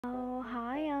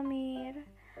Samir.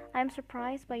 I'm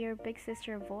surprised by your big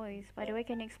sister voice. By the way,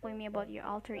 can you explain me about your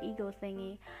alter ego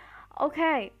thingy?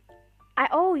 Okay.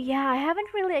 Oh yeah, I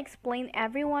haven't really explained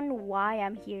everyone why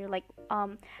I'm here. Like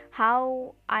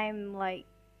how I'm like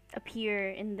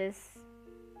appear in this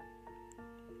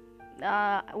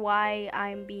why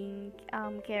I'm being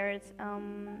Carrot's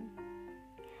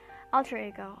alter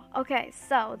ego. Okay,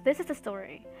 so this is the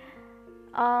story.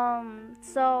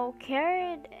 So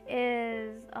Carrot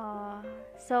is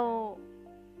so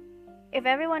if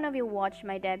every one of you watched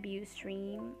my debut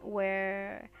stream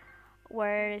where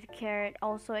Carrot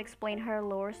also explained her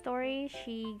lore story,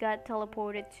 she got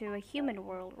teleported to a human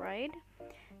world, right?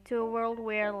 To a world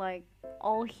where like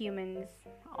all humans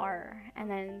are, and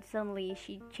then suddenly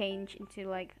she changed into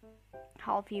like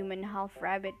half human, half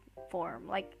rabbit form,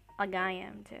 like a guy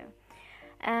am too.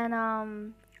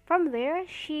 And from there,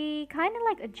 she kind of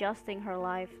like adjusting her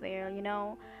life there.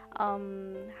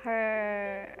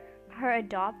 Her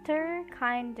adopter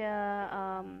kind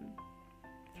of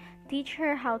teach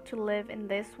her how to live in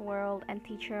this world and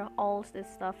teach her all this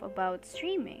stuff about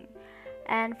streaming.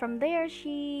 And from there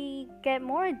she get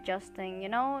more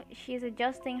adjusting, she's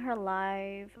adjusting her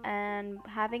life and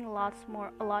having a lot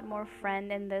more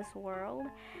friend in this world.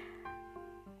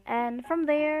 And from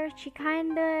there she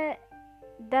kind of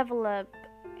developed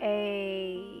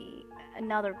a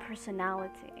another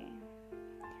personality.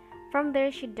 From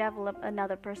there she developed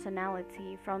another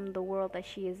personality from the world that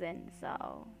she is in.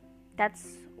 So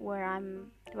that's where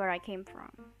I came from.